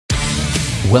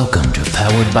Welcome to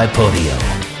Powered by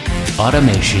Podio.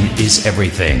 Automation is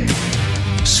everything.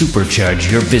 Supercharge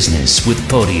your business with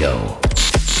Podio.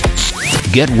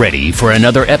 Get ready for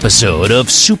another episode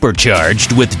of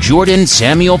Supercharged with Jordan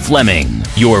Samuel Fleming,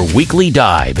 your weekly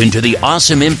dive into the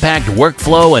awesome impact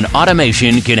workflow and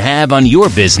automation can have on your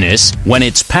business when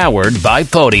it's powered by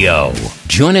Podio.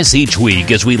 Join us each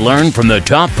week as we learn from the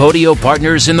top Podio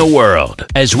partners in the world,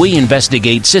 as we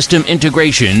investigate system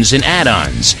integrations and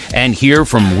add-ons, and hear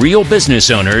from real business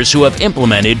owners who have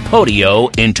implemented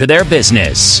Podio into their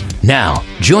business. Now,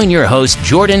 join your host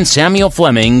Jordan Samuel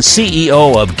Fleming,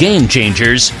 CEO of Game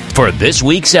Changers, for this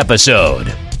week's episode.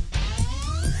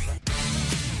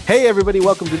 Hey everybody,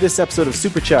 welcome to this episode of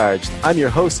Supercharged. I'm your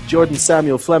host Jordan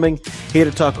Samuel Fleming, here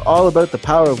to talk all about the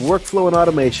power of workflow and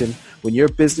automation when your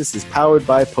business is powered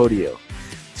by Podio.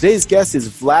 Today's guest is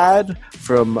Vlad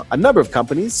from a number of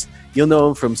companies. You'll know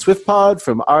him from SwiftPod,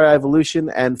 from RI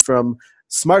Evolution, and from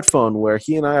Smartphone, where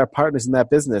he and I are partners in that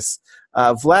business.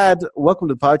 Vlad, welcome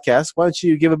to the podcast. Why don't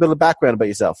you give a bit of background about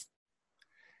yourself?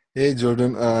 Hey,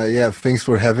 Jordan. Thanks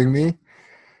for having me.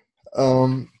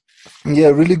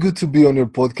 Really good to be on your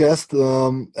podcast.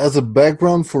 As a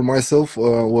background for myself,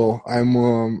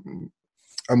 I'm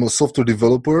a software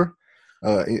developer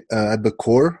at the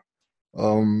core.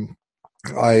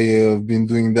 I have been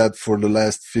doing that for the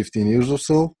last 15 years or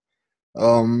so.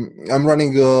 I'm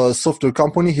running a software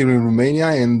company here in Romania,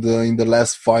 and in the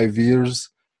last 5 years,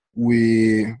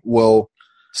 we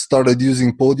started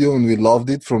using Podio, and we loved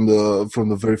it from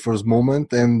the very first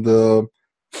moment. And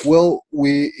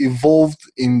we evolved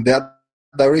in that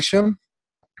direction.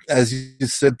 As you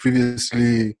said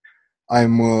previously,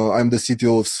 I'm the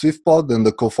CTO of SwiftPod and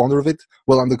the co-founder of it.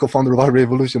 Well, I'm the co-founder of RI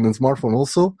Evolution and Smartphone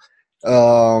also.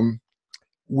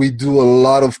 We do a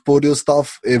lot of Podio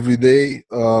stuff every day.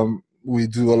 We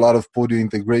do a lot of Podio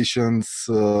integrations,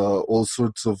 all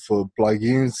sorts of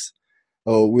plugins.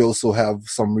 We also have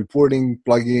some reporting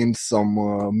plugins, some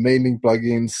mailing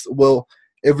plugins. Well,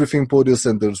 everything Podio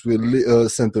centered.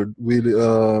 We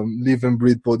live and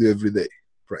breathe Podio every day,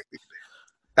 practically.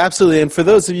 Absolutely. And for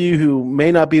those of you who may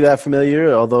not be that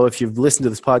familiar, although if you've listened to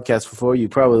this podcast before, you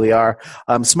probably are,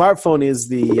 Smartphone is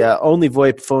the only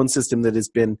VoIP phone system that has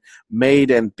been made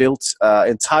and built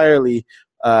entirely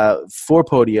for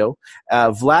Podio.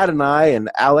 Vlad and I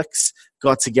and Alex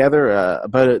got together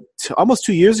about almost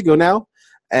 2 years ago now,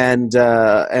 and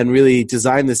really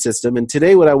design the system. And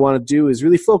today what I want to do is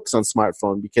really focus on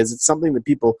Smartphone, because it's something that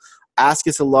people ask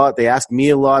us a lot. They ask me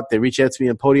a lot. They reach out to me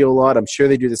on Podio a lot. I'm sure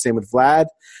they do the same with Vlad.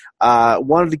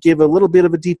 Wanted to give a little bit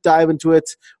of a deep dive into it,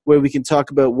 where we can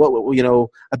talk about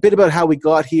a bit about how we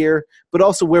got here, but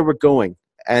also where we're going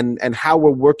and how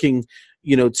we're working,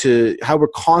 to how we're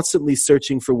constantly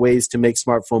searching for ways to make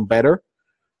Smartphone better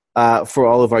for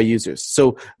all of our users.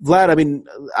 So, Vlad,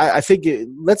 I think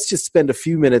let's just spend a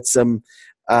few minutes to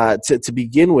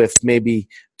begin with, maybe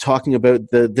talking about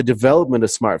the development of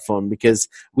Smartphone, because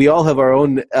we all have our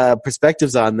own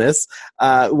perspectives on this.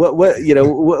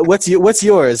 What's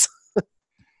yours?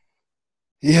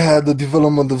 Yeah, the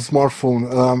development of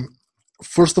Smartphone.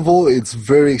 First of all, it's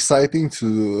very exciting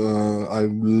I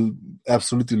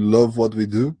absolutely love what we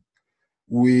do.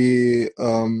 We,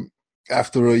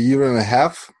 after a year and a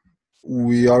half,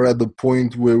 we are at the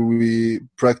point where we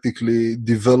practically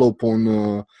develop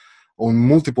on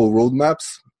multiple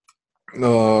roadmaps.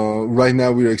 Right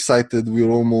now, we're excited.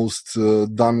 We're almost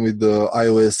done with the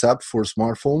iOS app for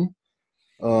Smartphone.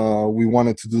 We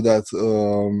wanted to do that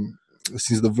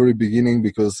since the very beginning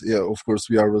because, of course,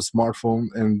 we are a smartphone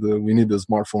and we need a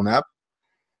smartphone app.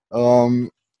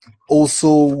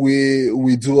 Also,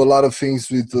 we do a lot of things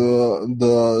with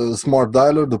the Smart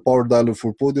Dialer, the Power Dialer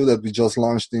for Podio that we just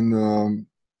launched in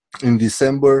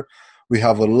December. We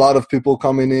have a lot of people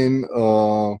coming in.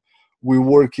 We are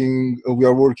working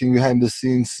behind the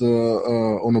scenes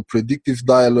on a predictive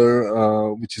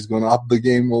dialer, which is going to up the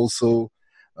game also.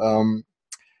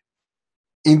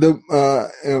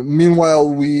 Meanwhile,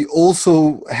 we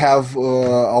also have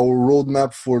our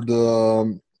roadmap for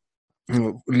the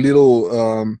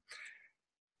little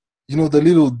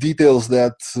details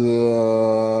that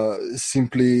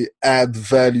simply add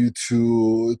value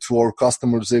to our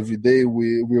customers every day.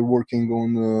 We're working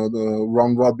on the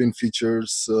round robin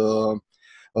features,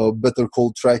 better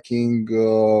call tracking,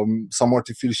 some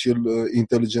artificial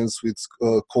intelligence with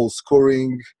call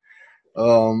scoring. A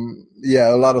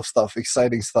lot of stuff,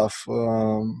 exciting stuff.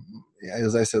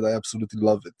 As I said, I absolutely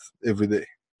love it every day,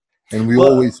 and we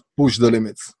always push the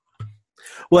limits.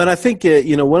 Well, and I think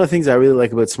one of the things I really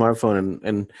like about Smartphone,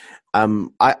 and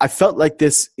I felt like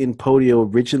this in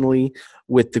Podio originally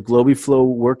with the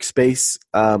Globiflow workspace.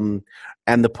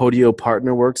 and the Podio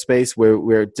Partner Workspace,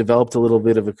 where it developed a little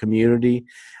bit of a community,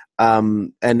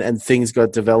 and things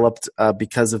got developed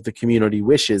because of the community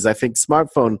wishes. I think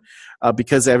smartphone,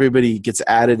 because everybody gets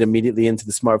added immediately into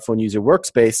the smartphone user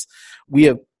workspace, we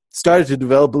have started to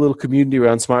develop a little community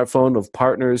around smartphone of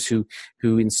partners who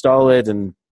install it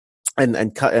and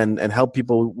help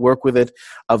people work with it,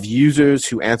 of users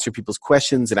who answer people's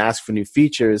questions and ask for new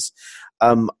features.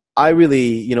 I'm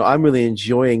really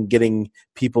enjoying getting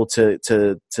people to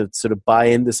sort of buy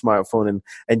into smartphone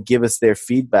and give us their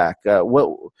feedback. How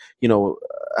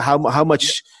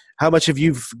much have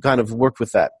you kind of worked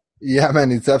with that? Yeah,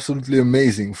 man, it's absolutely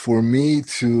amazing for me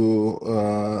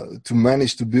to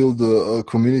manage to build a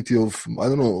community of, I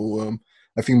don't know,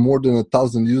 I think more than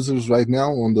 1,000 users right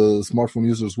now on the smartphone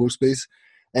users workspace,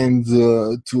 and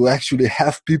to actually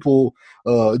have people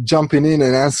jumping in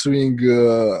and answering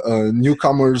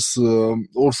newcomers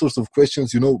all sorts of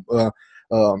questions. They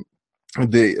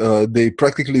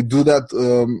practically do that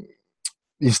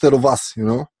instead of us.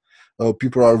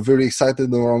 People are very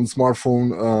excited around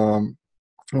smartphone.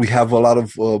 We have a lot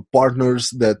of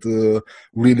partners that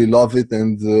really love it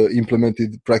and implement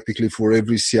it practically for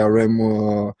every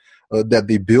CRM that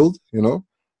they build,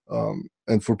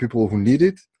 and for people who need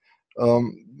it.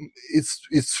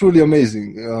 It's truly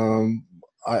amazing.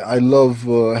 I love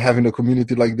having a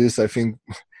community like this. I think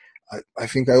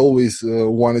I always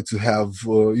wanted to have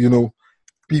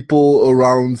people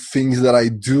around things that I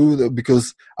do,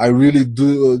 because I really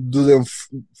do them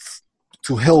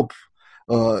to help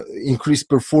increase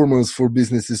performance for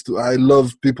businesses. I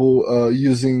love people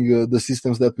using the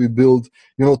systems that we build,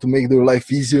 to make their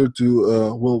life easier.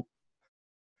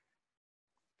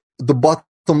 The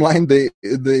bottom line, they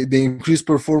increase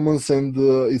performance, and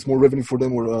it's more revenue for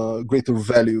them, or greater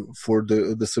value for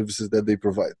the services that they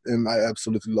provide, and I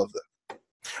absolutely love that.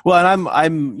 Well, and I'm I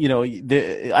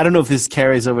don't know if this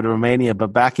carries over to Romania,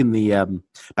 but back in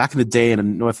the day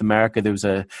in North America, there was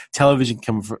a television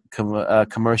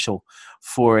commercial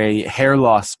for a hair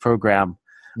loss program.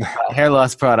 Hair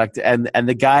loss product, and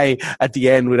the guy at the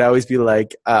end would always be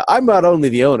like, I'm not only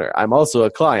the owner, I'm also a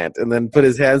client, and then put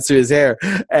his hands through his hair.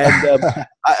 And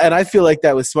and I feel like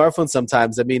that with smartphones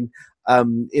sometimes. I mean,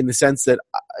 in the sense that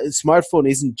smartphone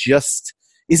isn't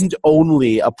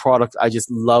only a product I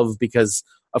just love because,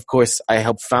 of course, I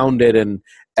helped found it and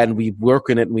we work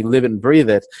in it and we live it and breathe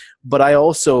it, but I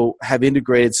also have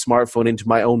integrated smartphone into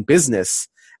my own business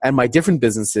and my different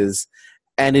businesses,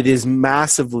 and it is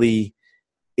massively.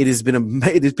 It has been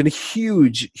a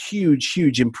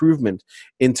huge improvement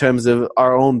in terms of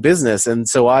our own business. And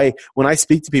so when I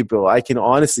speak to people, I can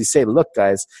honestly say, look,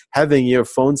 guys, having your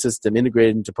phone system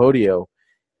integrated into Podio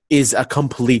is a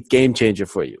complete game changer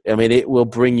for you. I mean, it will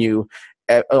bring you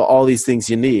all these things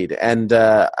you need. And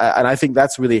I think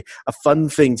that's really a fun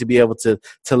thing, to be able to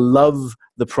love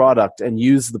the product and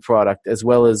use the product, as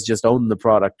well as just own the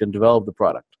product and develop the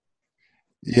product.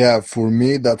 Yeah, for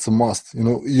me, that's a must.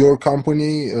 Your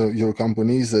company,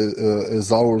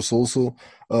 as ours also,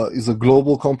 is a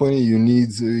global company. You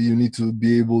need to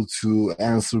be able to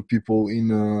answer people in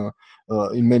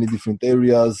many different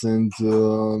areas, and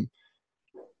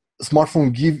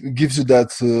smartphone gives you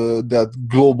that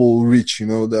global reach.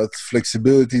 That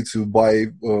flexibility to buy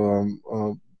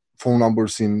phone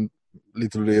numbers in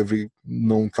literally every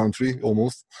known country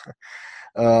almost.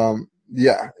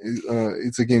 Yeah,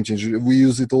 it's a game changer. We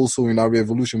use it also in our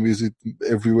evolution. We use it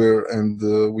everywhere, and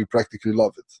we practically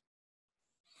love it.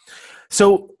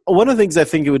 So one of the things I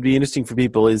think it would be interesting for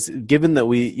people is, given that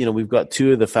we've got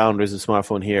two of the founders of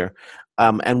Smartphone here,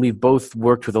 and we've both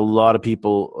worked with a lot of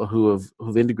people who've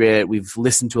integrated. We've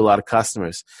listened to a lot of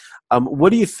customers.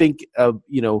 What do you think?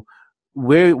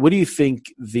 What do you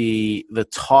think the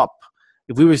top?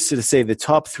 If we were to say the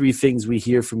top three things we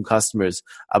hear from customers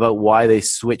about why they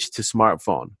switch to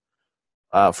smartphone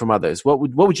from others, what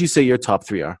would you say your top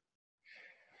three are?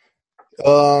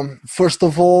 First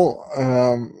of all,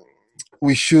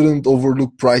 we shouldn't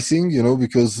overlook pricing,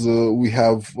 because we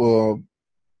have,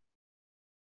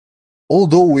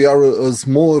 although we are a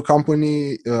smaller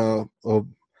company, a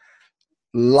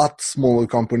lot smaller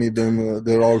company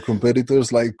than our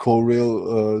competitors like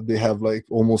Corail. They have like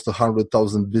almost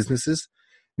 100,000 businesses.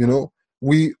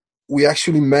 We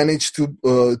actually managed to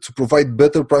provide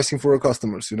better pricing for our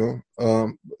customers. I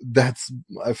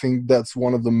think that's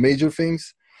one of the major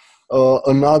things.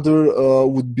 Another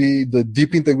would be the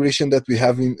deep integration that we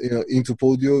have into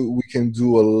Podio. We can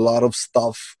do a lot of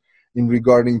stuff in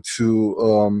regarding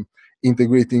to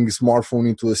integrating smartphone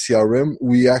into a CRM.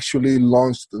 We actually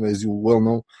launched, as you well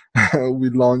know,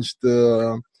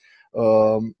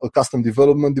 a custom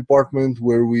development department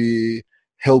where we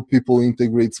help people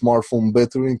integrate smartphone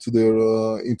better into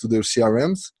their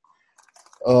CRMs.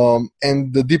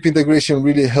 And the deep integration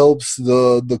really helps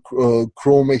the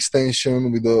Chrome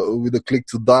extension with a click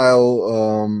to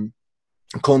dial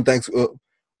contacts.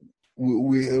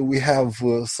 We have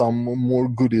some more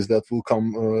goodies that will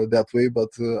come that way, but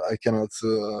I cannot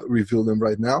reveal them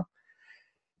right now.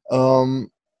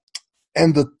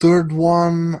 And the third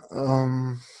one,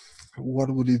 what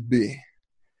would it be?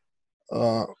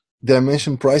 Did I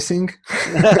mention pricing?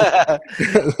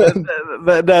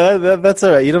 But no, that's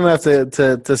all right. You don't have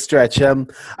to stretch.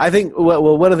 I think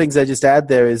well, one of the things I just add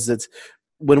there is that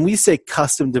when we say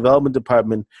custom development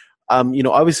department,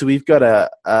 obviously we've got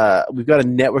a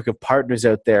network of partners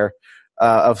out there,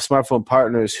 of smartphone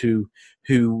partners who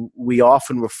we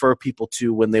often refer people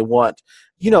to when they want,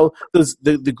 those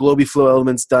the Globiflow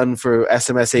elements done for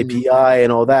SMS API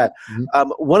and all that.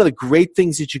 One of the great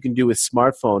things that you can do with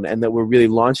smartphone, and that we're really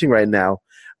launching right now,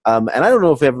 and I don't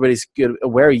know if everybody's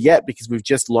aware yet because we're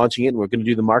just launching it and we're going to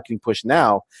do the marketing push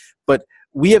now, but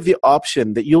we have the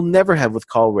option that you'll never have with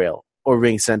CallRail or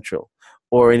RingCentral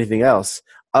or anything else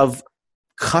of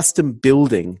custom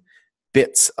building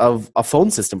bits of a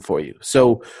phone system for you.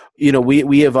 So,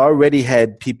 we have already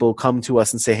had people come to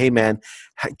us and say, "Hey, man,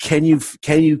 can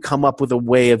you come up with a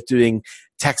way of doing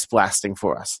text blasting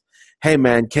for us? Hey,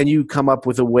 man, can you come up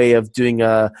with a way of doing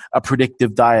a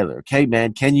predictive dialer? Okay,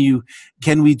 man, can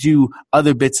we do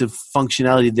other bits of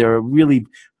functionality? There are really,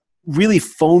 really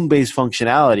phone-based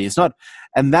functionality. It's not,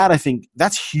 and that I think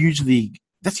that's hugely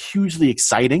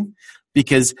exciting,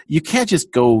 because you can't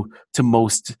just go to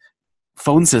most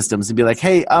phone systems and be like,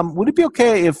 "Hey, would it be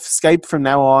okay if Skype from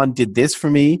now on did this for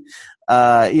me?"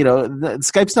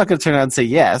 Skype's not going to turn around and say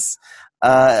yes.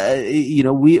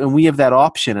 We have that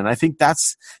option, and I think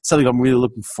that's something I'm really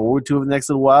looking forward to over the next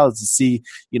little while, is to see,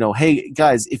 hey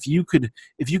guys, if you could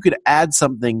add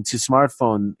something to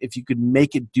smartphone, if you could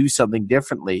make it do something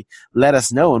differently, let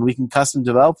us know, and we can custom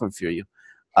develop it for you.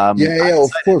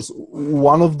 Of course.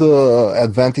 One of the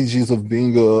advantages of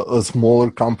being a smaller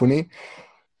company,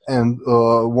 and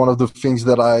one of the things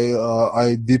that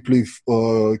I deeply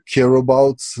care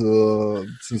about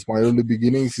since my early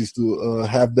beginnings, is to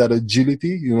have that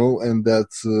agility, and that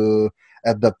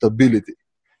adaptability.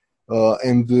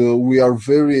 And we are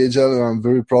very agile, and I'm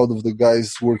very proud of the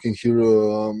guys working here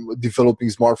developing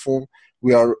smartphone.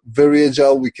 We are very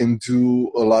agile. We can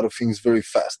do a lot of things very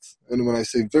fast. And when I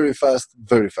say very fast,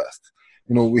 very fast.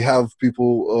 We have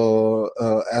people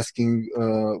asking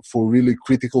for really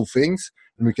critical things,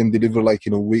 and we can deliver like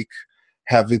in a week,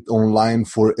 have it online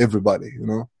for everybody.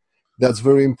 That's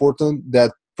very important.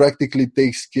 That practically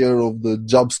takes care of the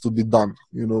jobs to be done,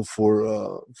 for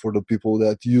the people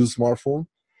that use smartphone.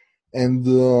 And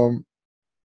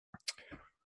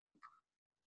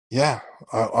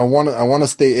I want to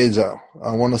stay agile.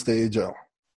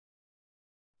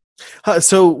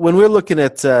 So when we're looking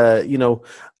at,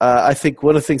 I think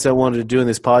one of the things I wanted to do in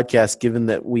this podcast, given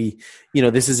that we,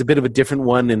 this is a bit of a different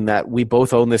one in that we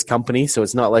both own this company, so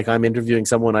it's not like I'm interviewing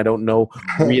someone I don't know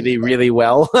really, really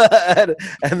well. But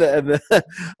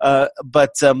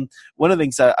one of the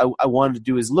things I wanted to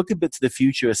do is look a bit to the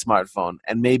future of smartphone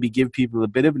and maybe give people a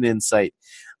bit of an insight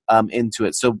into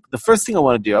it. So the first thing I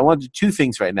want to do two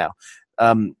things right now.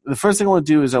 The first thing I want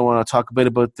to do is I want to talk a bit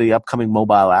about the upcoming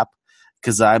mobile app,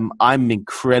 because I'm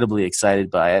incredibly excited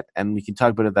by it, and we can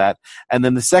talk about that. And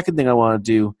then the second thing I want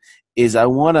to do is I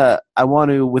want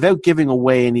to, without giving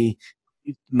away any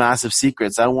massive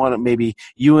secrets, I want to maybe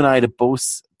you and I to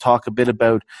both talk a bit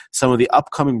about some of the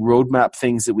upcoming roadmap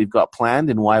things that we've got planned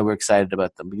and why we're excited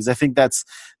about them, because I think that's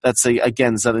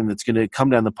again something that's going to come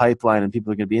down the pipeline and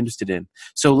people are going to be interested in.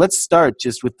 So let's start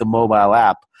just with the mobile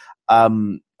app.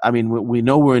 We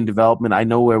know we're in development. I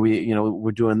know where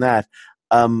we're doing that.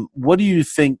 What do you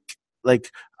think?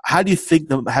 Like, how do you think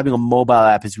having a mobile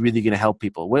app is really going to help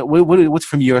people? What's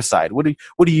from your side? What do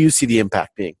you see the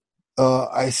impact being?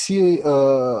 I see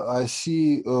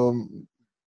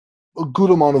a good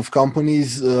amount of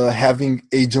companies having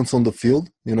agents on the field,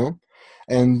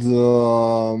 and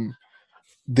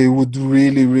they would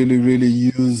really, really, really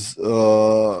use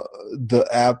the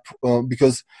app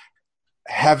because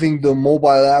having the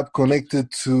mobile app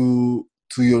connected to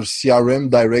your CRM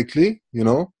directly,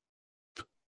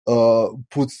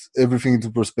 puts everything into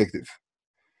perspective.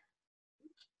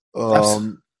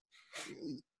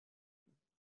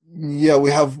 We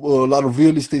have a lot of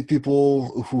real estate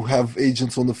people who have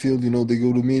agents on the field. They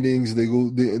go to meetings, they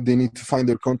need to find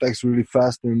their contacts really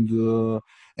fast and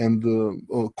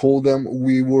call them.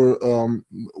 We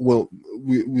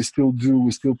still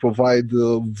provide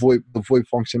the VoIP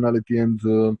functionality and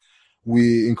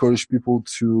We encourage people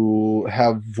to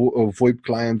have VoIP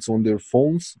clients on their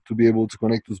phones to be able to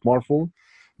connect to smartphone.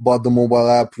 But the mobile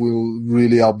app will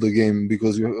really up the game,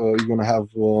 because you're going to have,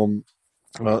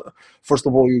 first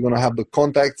of all, you're going to have the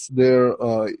contacts there.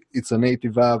 It's a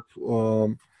native app,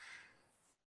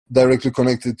 directly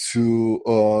connected to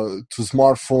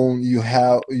smartphone. You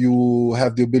have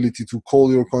the ability to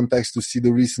call your contacts, to see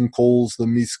the recent calls, the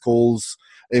missed calls,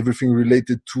 everything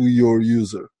related to your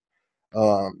user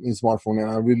in smartphone. And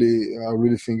I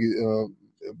really think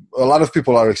a lot of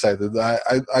people are excited.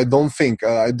 I don't think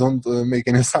I don't make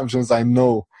any assumptions. I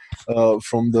know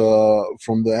from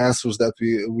the answers that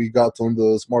we got on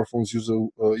the smartphones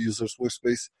users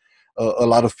workspace. A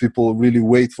lot of people really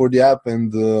wait for the app,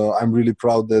 and I'm really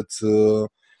proud that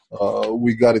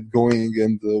we got it going,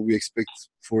 and we expect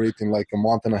for it in like a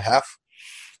month and a half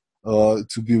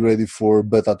to be ready for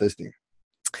beta testing.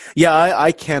 Yeah,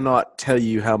 I cannot tell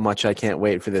you how much I can't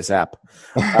wait for this app.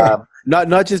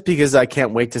 Not just because I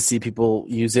can't wait to see people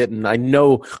use it, and I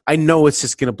know it's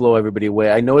just going to blow everybody away.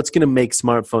 I know it's going to make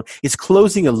smartphone. It's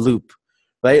closing a loop,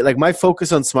 right? Like my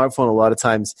focus on smartphone a lot of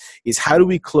times is how do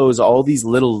we close all these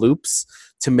little loops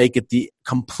to make it the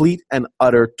complete and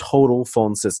utter total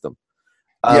phone system.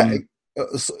 One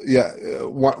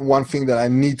thing that I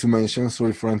need to mention.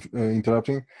 Sorry for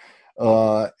interrupting.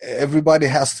 Everybody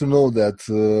has to know that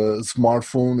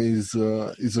smartphone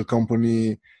is a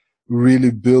company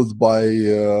really built by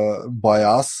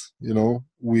us. You know,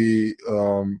 we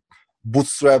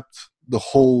bootstrapped the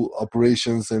whole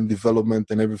operations and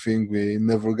development and everything. We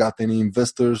never got any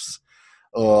investors.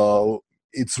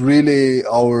 It's really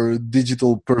our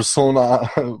digital persona,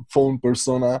 phone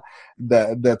persona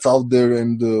that's out there,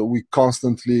 and we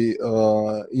constantly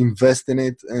invest in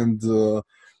it, and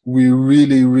we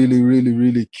really, really, really,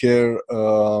 really care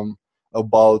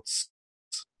about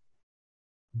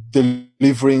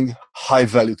delivering high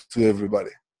value to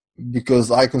everybody. Because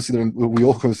I consider, and we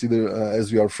all consider,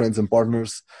 as we are friends and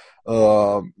partners,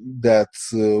 that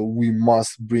we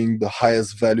must bring the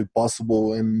highest value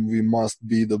possible, and we must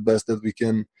be the best that we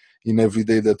can in every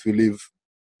day that we live,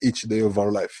 each day of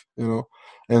our life, you know.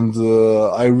 And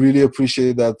I really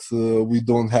appreciate that we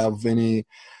don't have any.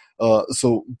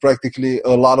 So practically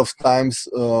a lot of times,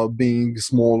 being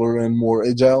smaller and more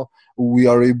agile, we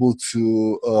are able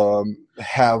to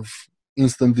have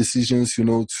instant decisions, you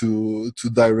know, to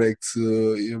direct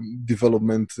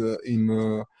development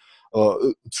in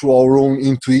through our own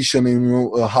intuition,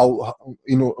 and how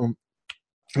in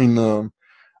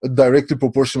directly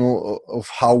proportional of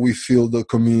how we feel the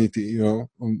community, you know,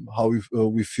 how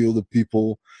we feel the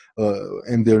people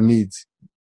and their needs.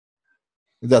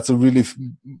 That's a really,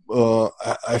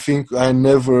 I think I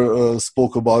never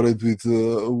spoke about it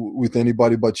with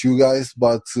anybody but you guys,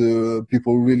 but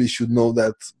people really should know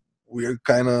that we're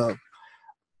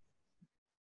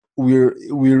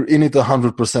in it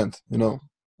 100%, you know,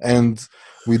 and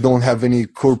we don't have any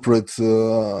corporate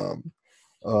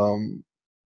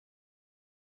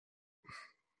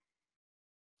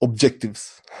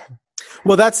objectives.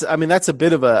 Well, that's a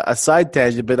bit of a side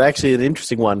tangent, but actually an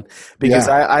interesting one, because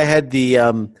I had the,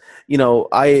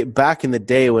 back in the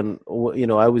day when,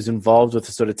 I was involved with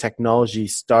the sort of technology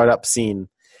startup scene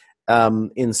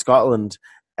in Scotland,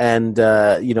 and,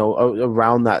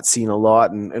 around that scene a lot,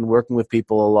 and working with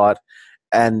people a lot.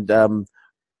 And there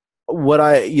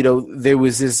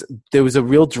was a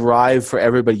real drive for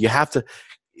everybody. You have to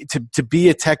be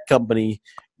a tech company,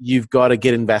 you've got to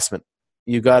get investment.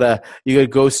 You gotta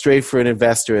go straight for an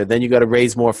investor, and then you got to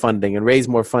raise more funding and raise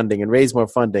more funding and raise more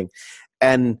funding.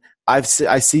 And I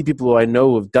see people who I know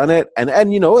who have done it, and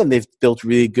they've built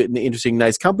really good and interesting,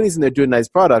 nice companies, and they're doing nice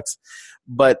products.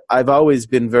 But I've always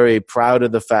been very proud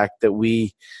of the fact that we're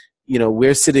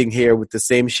sitting here with the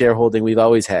same shareholding we've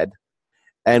always had,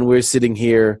 and we're sitting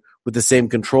here with the same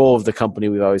control of the company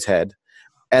we've always had.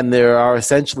 And there are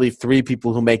essentially three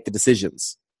people who make the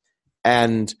decisions,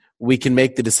 and we can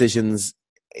make the decisions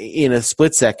in a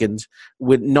split second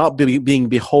with not being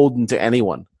beholden to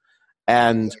anyone.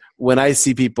 And when I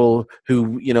see people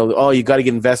who, you got to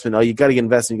get investment, you got to get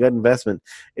investment,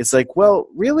 it's like, well,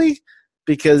 really?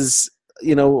 Because,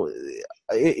 I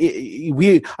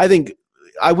think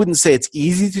I wouldn't say it's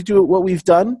easy to do what we've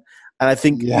done. And I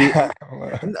think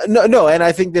and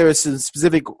I think there are some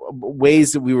specific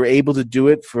ways that we were able to do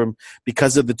it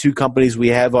because of the two companies we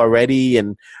have already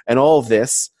and all of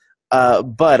this.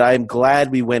 But I'm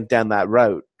glad we went down that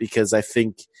route, because I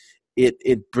think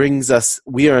it brings us,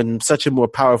 we are in such a more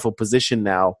powerful position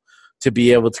now to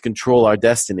be able to control our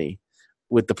destiny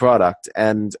with the product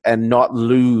and not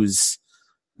lose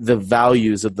the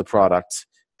values of the product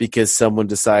because someone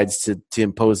decides to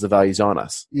impose the values on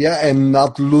us. Yeah, and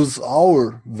not lose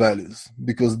our values,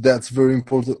 because that's very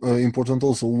important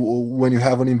also. When you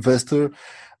have an investor,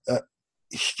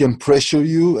 he can pressure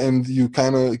you, and you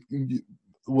kind of,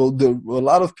 well, there are a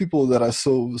lot of people that are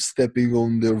so stepping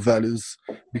on their values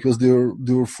because they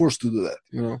were forced to do that,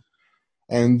 you know.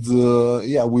 And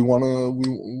we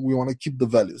wanna keep the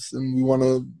values, and we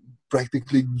wanna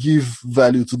practically give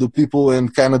value to the people,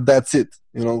 and kind of that's it,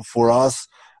 you know. For us,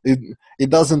 it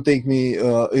doesn't take me,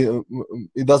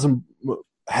 it doesn't,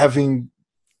 having,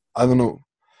 I don't know,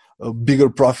 bigger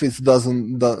profits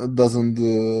doesn't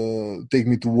take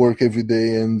me to work every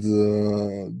day and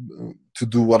to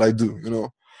do what I do, you know.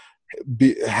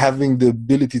 Having the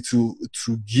ability to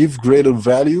give greater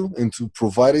value and to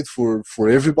provide it for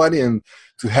everybody, and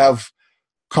to have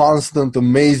constant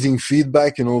amazing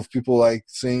feedback, you know, of people like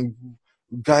saying,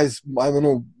 guys, I don't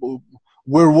know,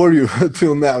 where were you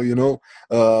till now, you know,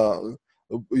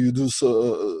 you do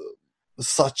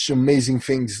such amazing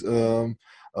things.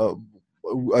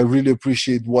 I really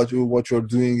appreciate what you're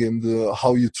doing, and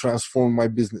how you transform my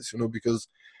business, you know, because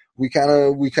we kind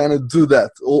of do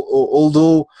that,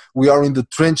 although we are in the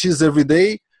trenches every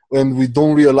day and we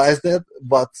don't realize that,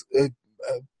 but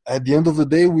at the end of the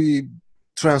day, we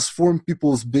transform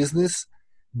people's businesses,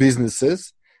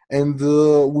 and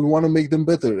we want to make them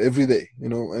better every day, you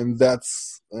know. And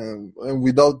that's and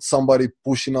without somebody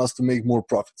pushing us to make more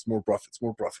profits,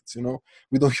 you know.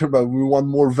 We don't care about, we want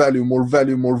more value,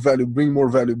 bring more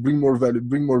value.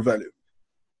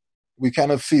 We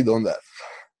kind of feed on that.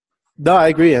 No, I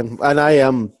agree, and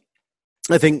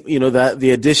I think, you know, that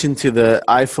the addition to the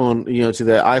iPhone, you know, to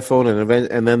the iPhone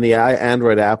and then the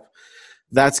Android app,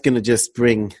 that's going to just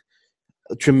bring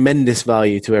tremendous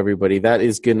value to everybody. That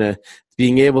is going to,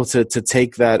 being able to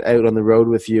take that out on the road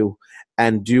with you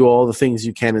and do all the things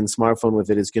you can in smartphone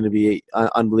with it is going to be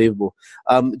unbelievable.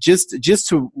 Just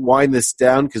to wind this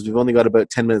down, because we've only got about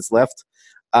 10 minutes left.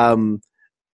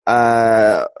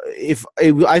 I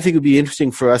think it would be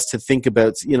interesting for us to think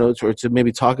about, you know, or to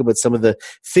maybe talk about some of the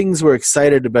things we're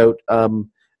excited about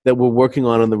that we're working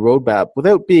on the roadmap,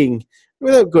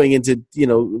 without going into, you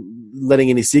know, letting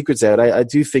any secrets out. I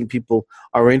do think people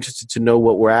are interested to know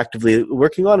what we're actively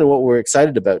working on and what we're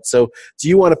excited about. So do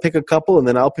you want to pick a couple, and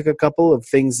then I'll pick a couple of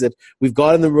things that we've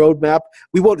got in the roadmap?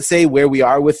 We won't say where we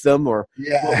are with them or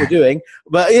what we're doing,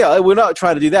 but yeah, we're not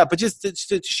trying to do that, but just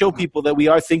to show people that we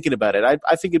are thinking about it. I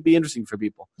think it'd be interesting for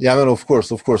people. Yeah, I mean, of course.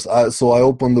 So I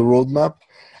opened the roadmap.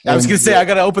 I was going to say, I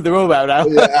got to open the roadmap now.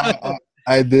 Yeah,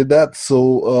 I did that.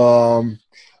 So,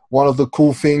 one of the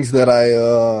cool things that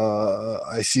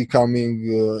I see coming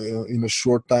in a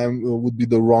short time would be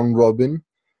the round robin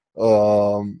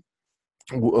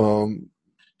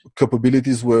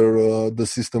capabilities, where the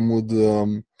system would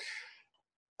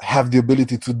have the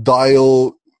ability to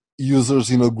dial users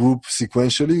in a group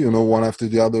sequentially, you know, one after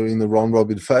the other in a round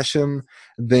robin fashion.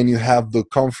 Then you have the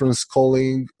conference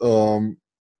calling and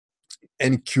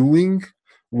queuing,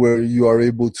 where you are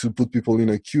able to put people in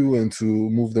a queue and to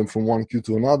move them from one queue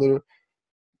to another.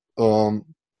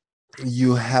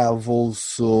 You have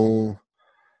also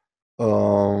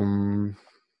some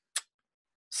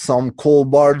call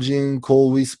barging,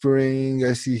 call whispering,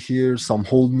 I see here, some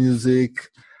hold music,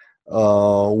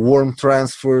 warm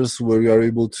transfers, where you are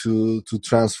able to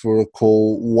transfer a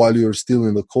call while you're still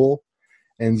in the call.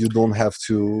 And you don't have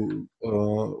to,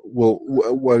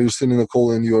 while you're still in a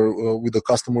call and you're with a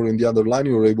customer in the other line,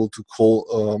 you're able to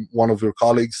call one of your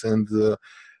colleagues and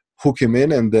hook him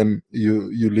in, and then you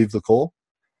leave the call.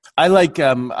 I like,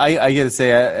 I got to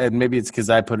say, and maybe it's because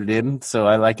I put it in, so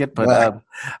I like it, but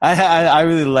I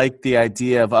really like the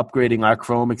idea of upgrading our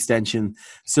Chrome extension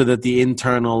so that the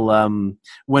internal,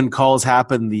 when calls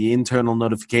happen, the internal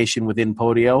notification within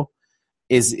Podio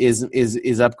is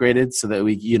upgraded, so that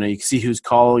you can see who's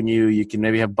calling you. You can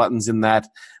maybe have buttons in that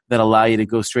allow you to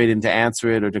go straight into answer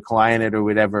it or decline it or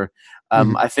whatever.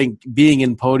 I think being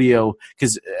in Podio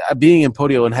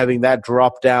and having that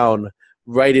drop down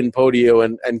right in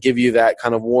Podio and give you that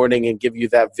kind of warning and give you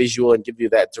that visual and give you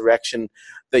that direction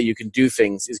that you can do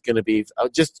things is going to be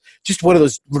just one of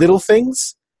those little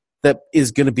things that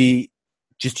is going to be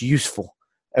just useful.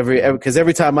 Because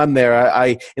every time I'm there,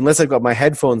 I unless I've got my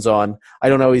headphones on, I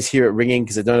don't always hear it ringing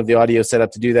because I don't have the audio set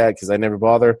up to do that because I never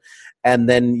bother. And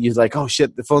then you're like, oh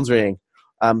shit, the phone's ringing.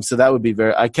 So that would be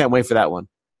I can't wait for that one.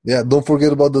 Yeah, don't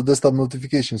forget about the desktop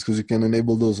notifications because you can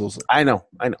enable those also. I know.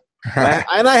 And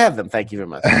I have them. Thank you very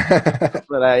much.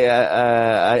 But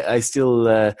I still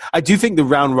I do think the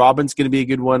round robin's going to be a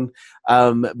good one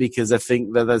because I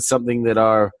think that's something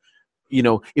that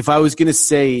if I was going to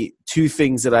say two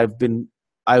things that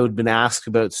I would have been asked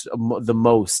about the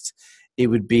most, it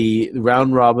would be the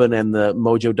Round Robin and the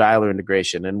Mojo dialer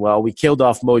integration. And well, we killed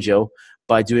off Mojo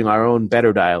by doing our own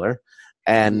better dialer,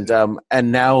 and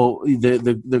now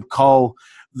the call.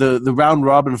 The round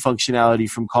robin functionality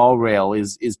from CallRail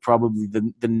is probably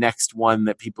the next one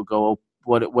that people go,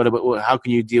 what about, how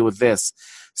can you deal with this?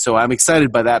 So I'm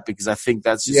excited by that because I think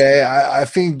that's just I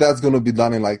think that's going to be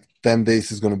done in like 10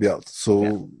 days. It's going to be out.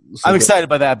 So I'm excited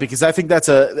by that because I think that's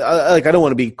I don't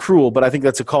want to be cruel, but I think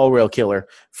that's a CallRail killer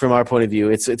from our point of view.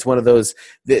 It's one of those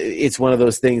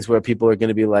things where people are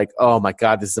going to be like, oh my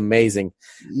God, this is amazing.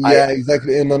 Yeah,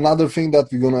 exactly. And another thing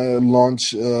that we're going to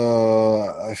launch,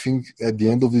 I think at the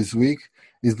end of this week,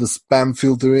 is the spam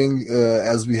filtering,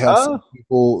 as we have some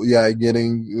people,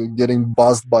 getting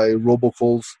buzzed by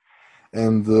robocalls,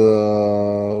 and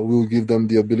we'll give them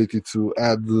the ability to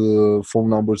add phone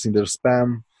numbers in their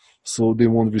spam, so they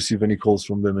won't receive any calls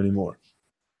from them anymore.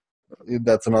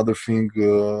 That's another thing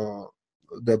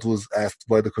that was asked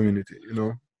by the community,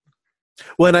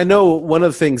 Well, and I know one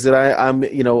of the things that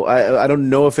I don't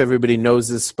know if everybody knows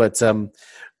this, but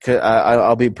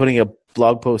I'll be putting a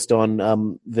blog post on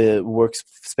the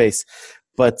workspace,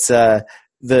 but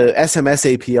the SMS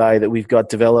API that we've got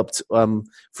developed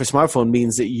for smartphone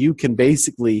means that you can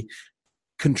basically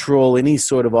control any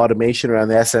sort of automation around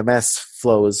the SMS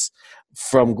flows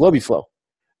from Globiflow.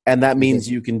 And that means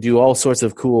you can do all sorts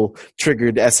of cool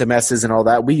triggered SMSs and all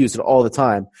that. We use it all the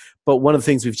time. But one of the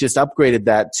things we've just upgraded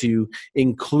that to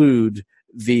include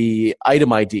the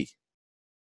item ID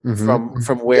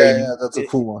from where that's a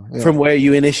cool one. From where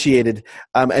you initiated,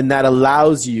 and that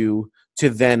allows you to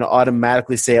then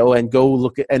automatically say, and go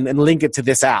look at, and link it to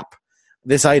this app,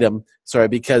 this item. Sorry,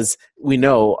 because we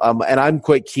know, and I'm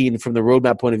quite keen from the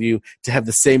roadmap point of view to have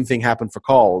the same thing happen for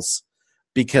calls,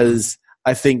 because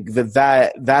I think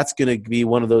that's going to be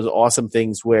one of those awesome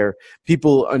things where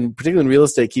people, and particularly in real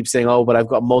estate, keep saying, "Oh, but I've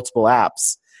got multiple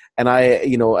apps." And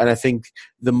I think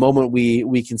the moment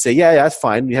we can say, yeah, that's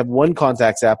fine. We have one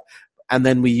contacts app, and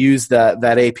then we use that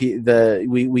AP.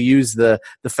 We use the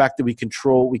fact that we can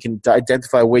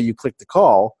identify where you click the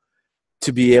call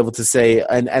to be able to say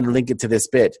and link it to this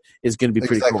bit is going to be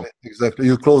pretty cool. Exactly.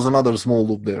 You close another small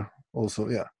loop there also.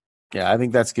 Yeah. Yeah, I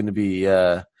think that's going to be.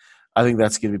 I think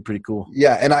that's going to be pretty cool.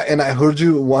 Yeah, and I heard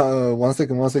you one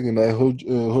second. I heard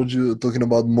you talking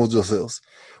about Mojo sales.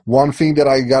 One thing that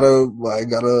I gotta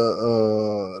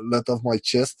let off my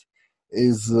chest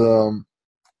is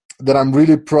that I'm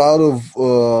really proud of.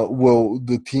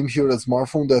 The team here at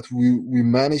Smartphone, that we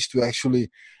managed to actually,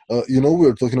 we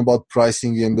were talking about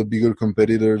pricing and the bigger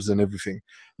competitors and everything.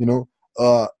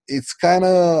 It's kind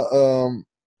of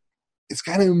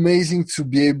amazing to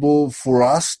be able for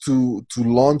us to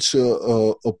launch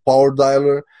a power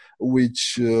dialer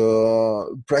which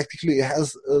practically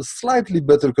has slightly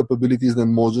better capabilities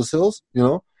than Mojo sells,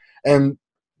 and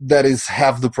that is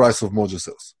half the price of Mojo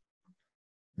sells.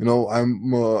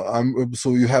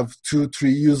 So you have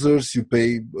 2-3 users, you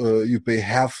pay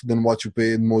half than what you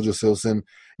pay in Mojo sells, and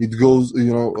it goes,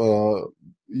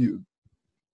 you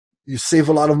save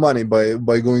a lot of money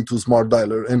by going to Smart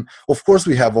Dialer. And of course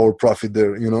we have our profit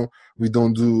there, we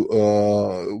don't do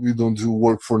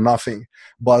work for nothing,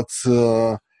 but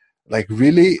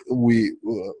really we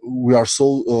are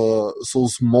so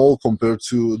small compared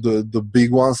to the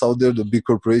big ones out there, the big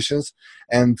corporations,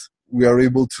 and we are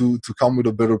able to come with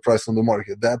a better price on the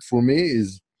market. That for me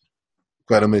is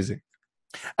quite amazing.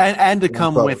 And to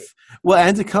come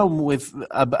with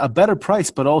a better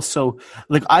price, but also,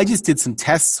 like, I just did some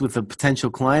tests with a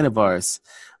potential client of ours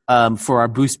for our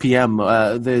Boost PM.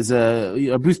 There's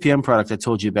a Boost PM product I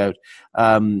told you about.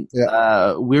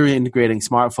 We're integrating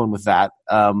smartphone with that,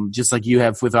 just like you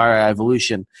have with our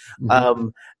Evolution. Mm-hmm.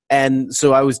 And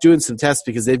so I was doing some tests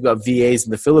because they've got VAs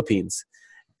in the Philippines,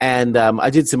 and I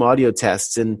did some audio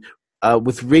tests. And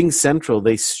with Ring Central,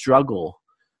 they struggle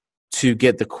to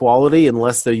get the quality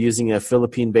unless they're using a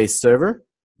Philippine-based server.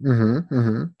 Mm-hmm,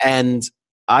 mm-hmm. And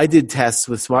I did tests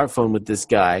with smartphone with this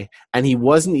guy, and he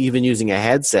wasn't even using a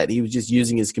headset. He was just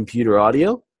using his computer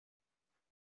audio.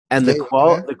 And the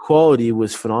quality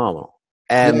was phenomenal.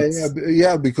 And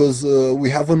because we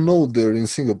have a node there in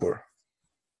Singapore.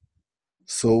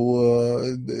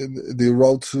 So they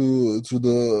route to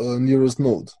the nearest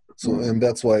node. So, and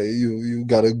that's why you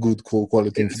got a good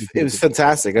quality. It was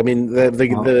fantastic. I mean,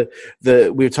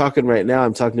 we're talking right now.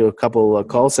 I'm talking to a couple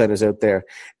call centers out there,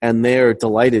 and they're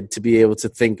delighted to be able to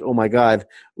think, "Oh my God,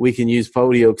 we can use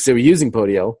Podio," because they were using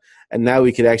Podio, and now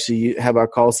we could actually have our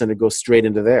call center go straight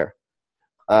into there,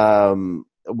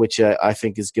 which I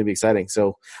think is going to be exciting.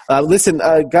 So, listen,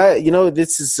 guy,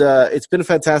 this is it's been a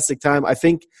fantastic time. I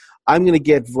think I'm going to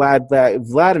get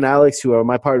Vlad and Alex, who are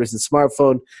my partners in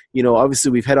Smartphone.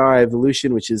 Obviously we've had our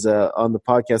evolution, which is on the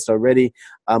podcast already.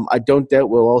 I don't doubt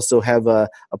we'll also have a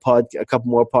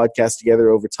couple more podcasts together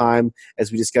over time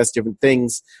as we discuss different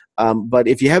things. But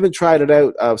if you haven't tried it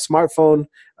out, Smartphone,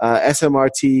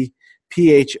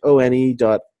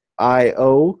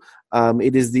 smrtphone.io.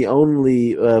 It is the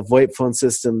only VoIP phone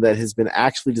system that has been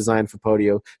actually designed for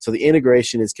Podio. So the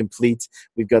integration is complete.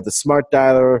 We've got the smart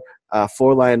dialer,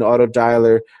 4-line auto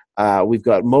dialer. We've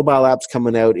got mobile apps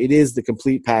coming out. It is the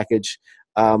complete package.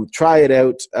 Try it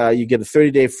out. You get a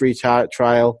 30-day free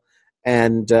trial.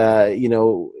 And,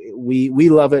 we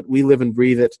love it. We live and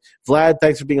breathe it. Vlad,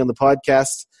 thanks for being on the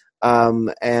podcast.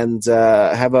 And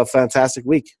have a fantastic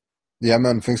week. Yeah,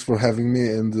 man. Thanks for having me,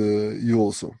 and you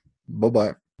also.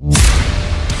 Bye-bye.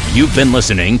 You've been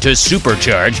listening to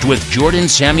Supercharged with Jordan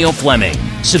Samuel Fleming.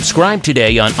 Subscribe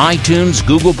today on iTunes,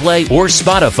 Google Play, or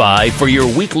Spotify for your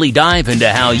weekly dive into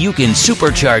how you can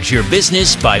supercharge your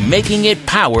business by making it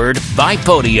powered by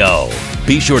Podio.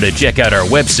 Be sure to check out our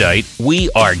website,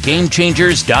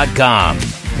 wearegamechangers.com,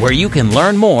 where you can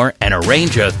learn more and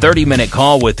arrange a 30-minute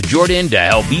call with Jordan to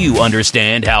help you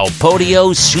understand how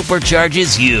Podio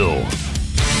supercharges you.